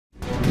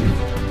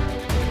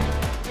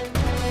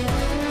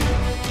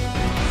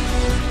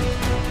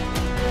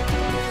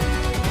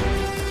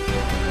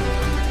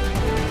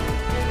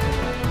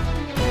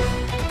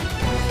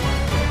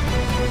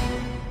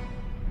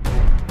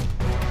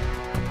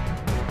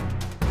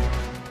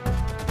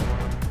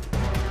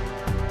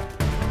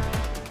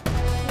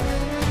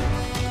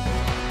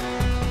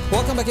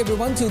Welcome back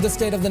everyone to the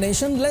State of the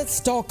Nation. Let's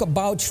talk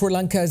about Sri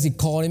Lanka's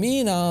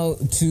economy. Now,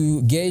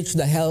 to gauge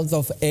the health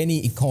of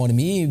any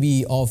economy,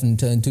 we often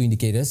turn to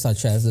indicators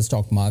such as the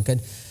stock market,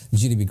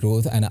 GDP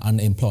growth and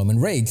unemployment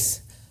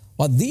rates.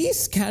 While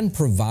these can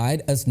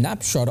provide a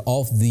snapshot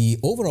of the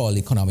overall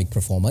economic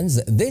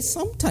performance, they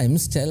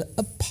sometimes tell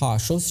a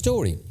partial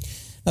story.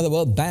 Now, the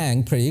World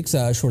Bank predicts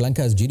Sri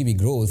Lanka's GDP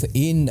growth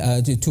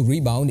to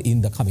rebound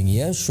in the coming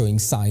year, showing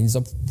signs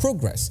of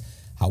progress.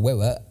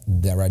 However,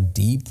 there are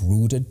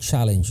deep-rooted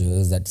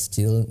challenges that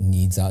still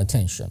needs our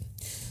attention.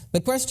 The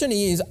question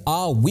is,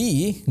 are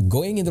we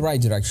going in the right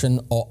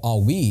direction or are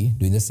we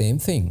doing the same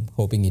thing,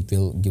 hoping it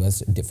will give us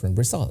different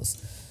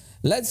results?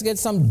 Let's get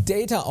some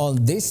data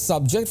on this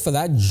subject. For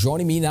that,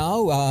 joining me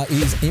now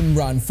is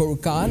Imran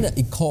Furkan,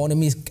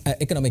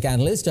 economic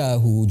analyst,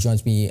 who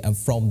joins me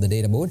from the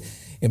data board.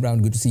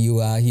 Imran, good to see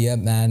you here,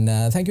 and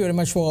thank you very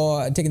much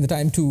for taking the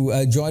time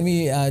to join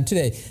me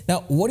today.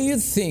 Now, what do you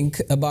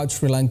think about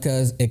Sri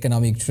Lanka's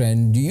economic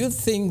trend? Do you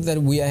think that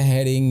we are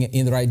heading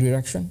in the right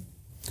direction?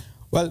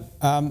 Well,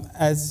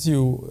 as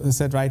you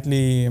said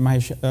rightly,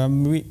 Mahesh,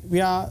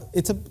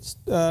 it's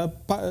a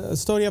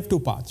story of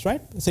two parts,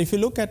 right? So if you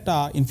look at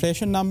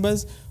inflation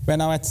numbers, we're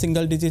now at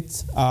single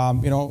digits, a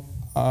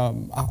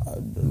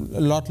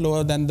lot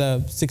lower than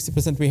the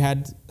 60% we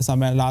had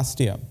somewhere last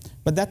year.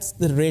 But that's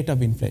the rate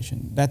of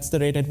inflation. That's the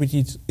rate at which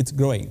it's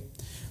growing.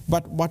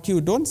 But what you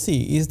don't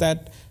see is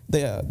that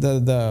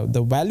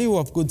the value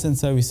of goods and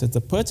services, the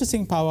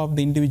purchasing power of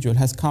the individual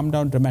has come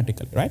down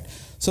dramatically, right?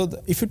 So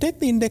if you take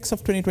the index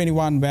of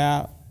 2021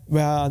 where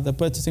the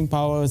purchasing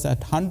power is at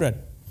 100,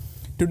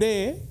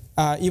 today,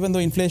 even though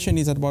inflation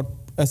is at about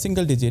a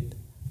single digit,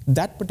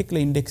 that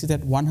particular index is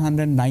at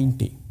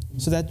 190.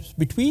 So that's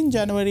between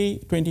January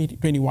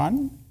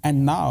 2021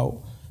 and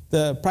now,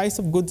 the price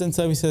of goods and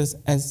services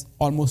has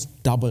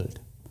almost doubled.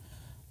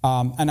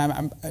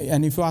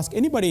 And if you ask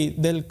anybody,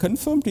 they'll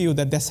confirm to you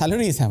that their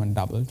salaries haven't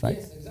doubled, right?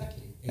 Yes,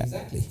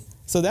 exactly.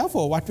 So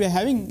therefore, what we're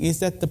having is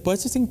that the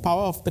purchasing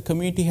power of the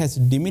community has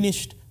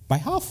diminished by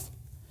half.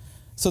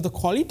 So the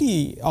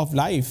quality of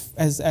life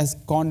has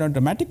gone down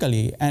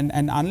dramatically. And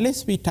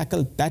unless we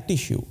tackle that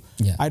issue,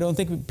 I don't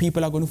think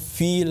people are going to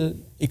feel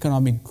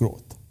economic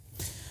growth.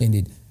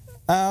 Indeed.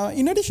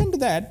 In addition to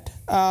that,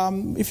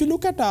 if you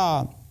look at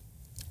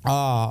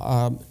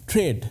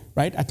trade,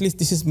 right? At least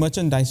this is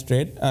merchandise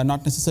trade,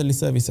 not necessarily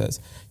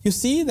services. You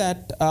see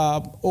that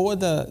over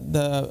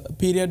the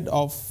period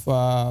of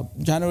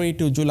January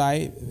to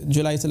July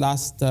is the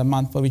last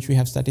month for which we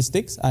have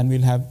statistics, and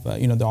we'll have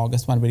the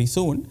August one very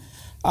soon.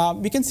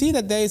 We can see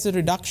that there is a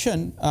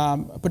reduction,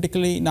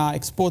 particularly in our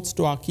exports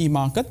to our key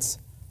markets,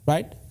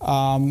 right?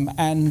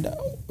 And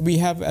we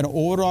have an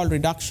overall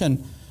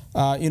reduction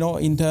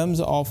in terms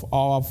of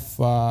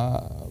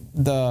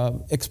the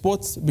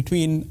exports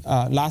between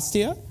last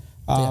year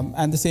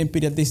and the same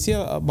period this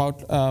year,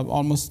 about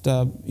almost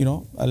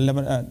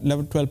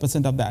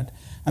 11-12% of that.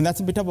 And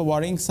that's a bit of a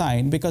worrying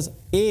sign because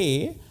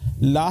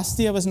last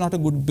year was not a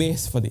good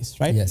base for this,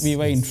 right? Yes, we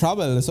were in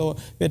trouble, so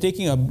we're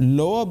taking a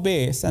lower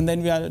base and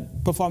then we are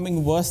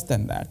performing worse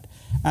than that.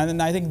 And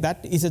then I think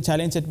that is a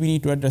challenge that we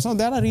need to address. Now,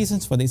 there are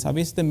reasons for this.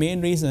 Obviously, the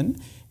main reason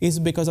is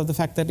because of the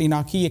fact that in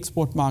our key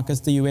export markets,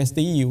 the US,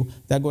 the EU,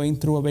 they're going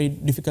through a very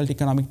difficult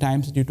economic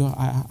times due to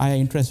higher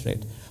interest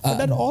rate. But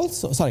that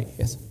also, sorry,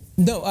 yes.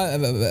 No,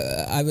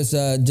 I was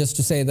just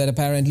to say that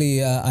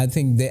apparently I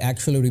think they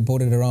actually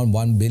reported around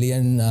 1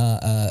 billion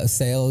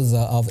sales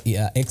of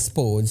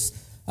exports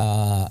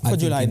for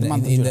July,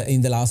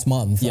 in the last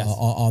month, yes,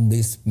 on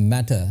this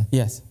matter.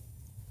 Yes,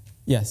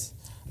 yes.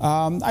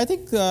 I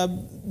think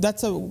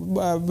that's a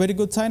very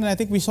good sign, and I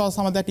think we saw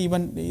some of that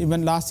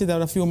even last year. There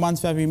were a few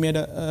months where we made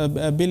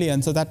a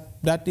billion, so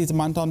that is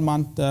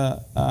month-on-month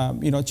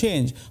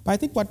change. But I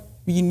think what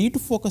we need to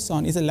focus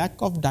on is a lack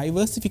of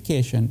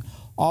diversification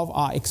of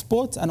our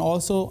exports and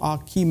also our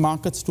key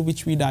markets to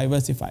which we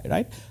diversify,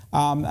 right?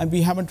 And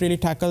we haven't really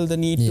tackled the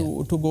need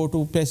to go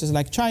to places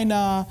like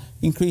China,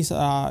 increase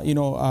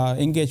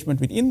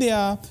engagement with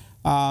India.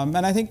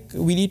 And I think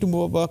we need to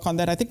work on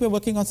that. I think we're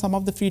working on some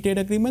of the free trade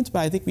agreements, but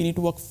I think we need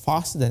to work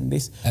faster than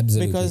this.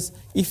 Absolutely. Because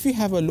if we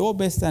have a lower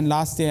base than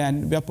last year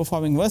and we are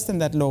performing worse than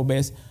that low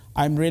base,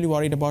 I'm really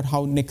worried about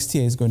how next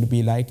year is going to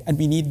be like, and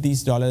we need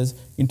these dollars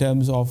in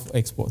terms of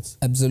exports.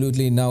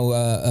 Absolutely. Now,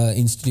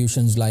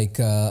 institutions like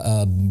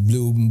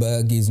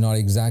Bloomberg is not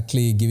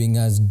exactly giving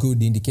us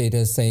good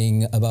indicators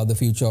saying about the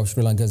future of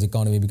Sri Lanka's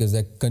economy, because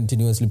they're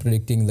continuously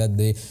predicting that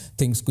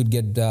things could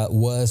get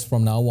worse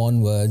from now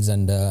onwards.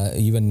 And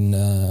even,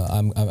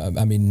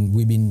 I mean,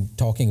 we've been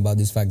talking about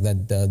this fact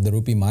that the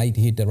rupee might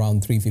hit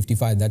around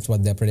 355. That's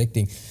what they're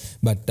predicting.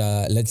 But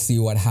let's see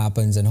what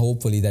happens, and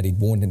hopefully that it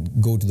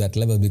won't go to that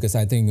level, because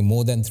I think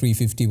more than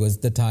 350 was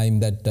the time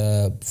that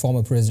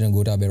former President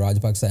Gotabaya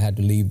Rajapaksa had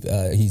to leave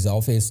his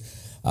office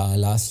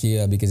last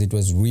year, because it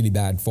was really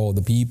bad for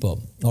the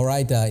people. All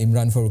right,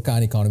 Imran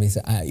Furkan,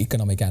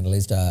 economic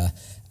analyst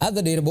at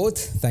the Data Board.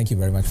 Thank you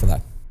very much for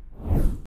that.